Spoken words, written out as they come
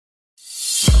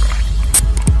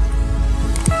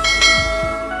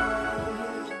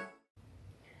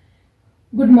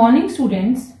Good morning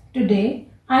students. Today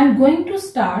I am going to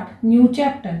start new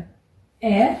chapter,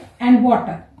 Air and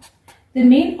Water. The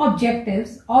main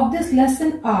objectives of this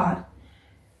lesson are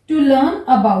to learn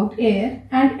about air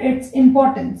and its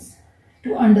importance,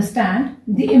 to understand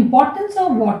the importance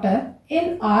of water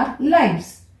in our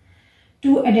lives,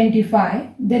 to identify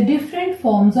the different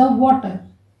forms of water,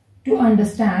 to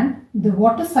understand the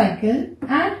water cycle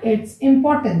and its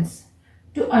importance,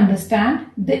 to understand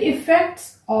the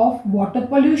effects of water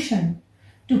pollution,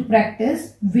 to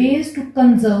practice ways to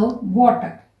conserve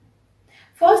water.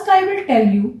 First, I will tell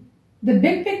you the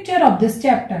big picture of this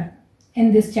chapter.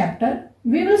 In this chapter,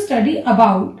 we will study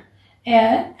about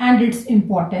air and its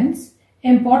importance,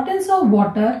 importance of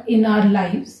water in our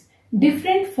lives,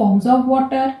 different forms of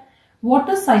water,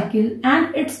 water cycle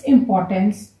and its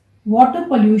importance, water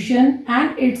pollution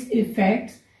and its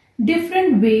effects,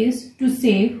 different ways to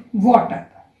save water.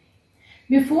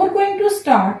 Before going to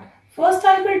start, first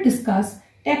I will discuss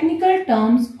technical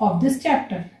terms of this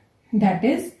chapter, that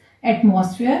is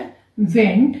atmosphere,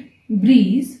 wind,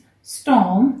 breeze,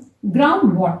 storm,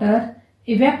 groundwater,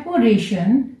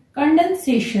 evaporation,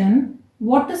 condensation,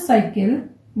 water cycle,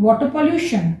 water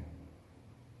pollution.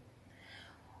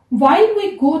 While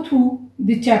we go through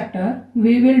the chapter,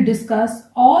 we will discuss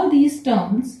all these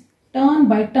terms turn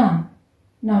by turn.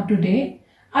 Now today,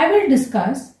 I will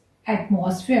discuss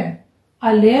atmosphere,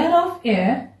 a layer of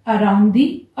air around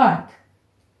the earth.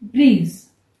 Breeze,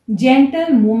 gentle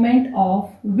movement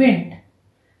of wind.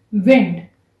 Wind,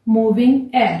 moving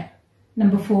air.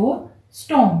 Number 4,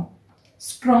 storm,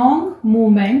 strong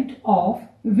movement of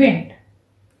wind.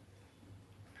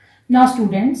 Now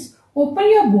students, open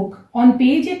your book on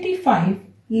page 85,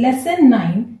 lesson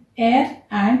 9, air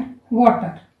and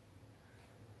water.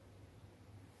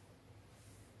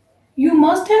 You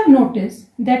must have noticed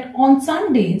that on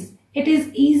some days it is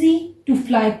easy to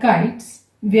fly kites,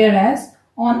 whereas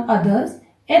on others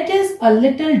it is a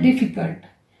little difficult.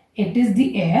 It is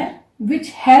the air which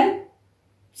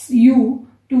helps you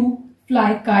to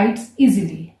fly kites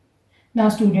easily. Now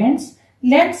students,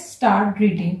 let's start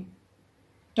reading.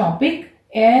 Topic: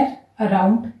 air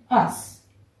around us.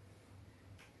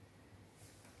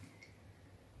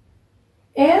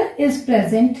 Air is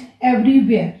present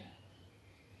everywhere.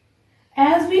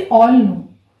 As we all know,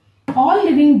 all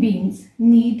living beings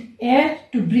need air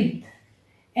to breathe.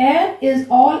 Air is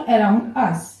all around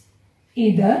us.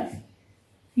 Either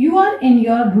you are in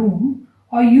your room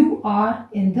or you are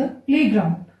in the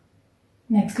playground.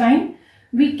 Next line.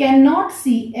 We cannot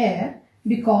see air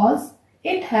because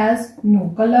it has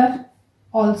no color.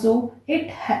 Also,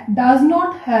 it does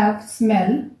not have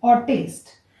smell or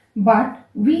taste, but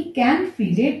we can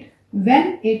feel it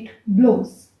when it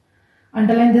blows.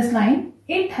 Underline this line.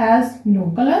 It has no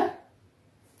color.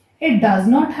 It does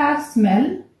not have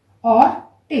smell or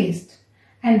taste.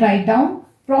 And write down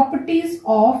properties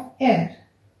of air.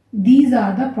 These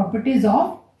are the properties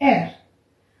of air.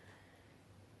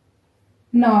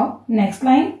 Now, next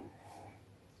line.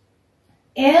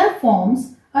 Air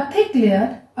forms a thick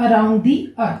layer around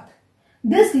the earth.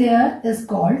 This layer is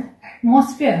called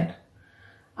atmosphere.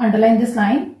 Underline this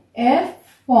line. Air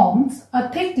forms a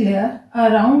thick layer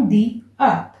around the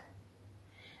earth.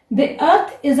 The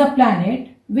earth is a planet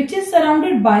which is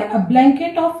surrounded by a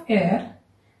blanket of air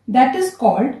that is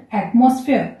called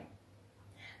atmosphere.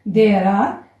 There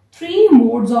are 3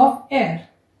 modes of air.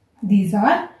 These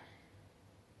are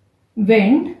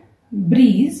wind,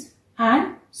 breeze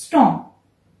and storm.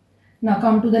 Now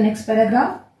come to the next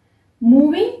paragraph.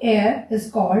 Moving air is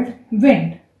called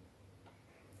wind.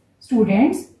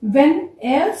 Students, when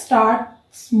air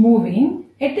starts moving,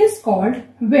 it is called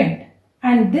wind,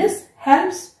 and this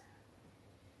helps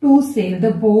to sail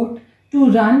the boat,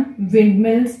 to run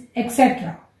windmills,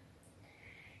 etc.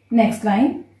 Next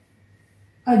line.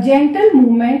 A gentle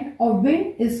movement of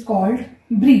wind is called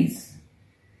breeze.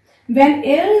 When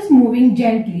air is moving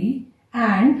gently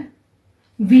and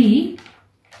we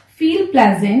feel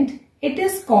pleasant, it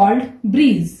is called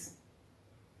breeze.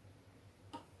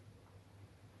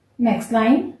 Next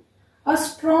line. A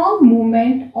strong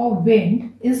movement of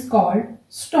wind is called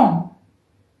storm.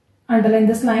 Underline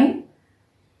this line.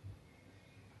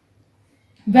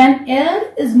 When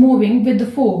air is moving with the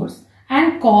force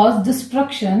and cause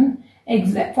destruction,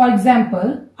 for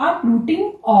example,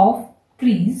 uprooting of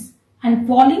trees and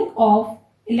falling of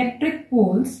electric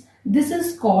poles, this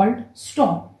is called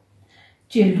storm.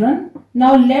 Children,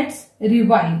 now let's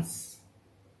revise.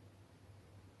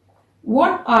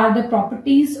 What are the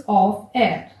properties of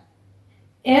air?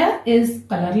 Air is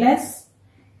colorless,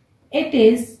 it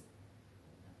is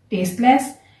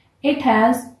tasteless, it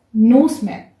has no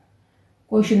smell.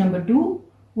 Question number 2.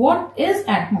 What is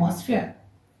atmosphere?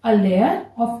 A layer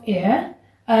of air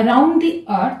around the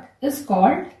earth is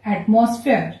called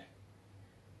atmosphere.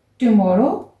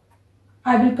 Tomorrow,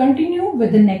 I will continue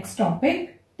with the next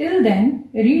topic. Till then,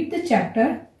 read the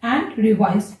chapter and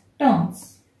revise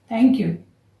terms. Thank you.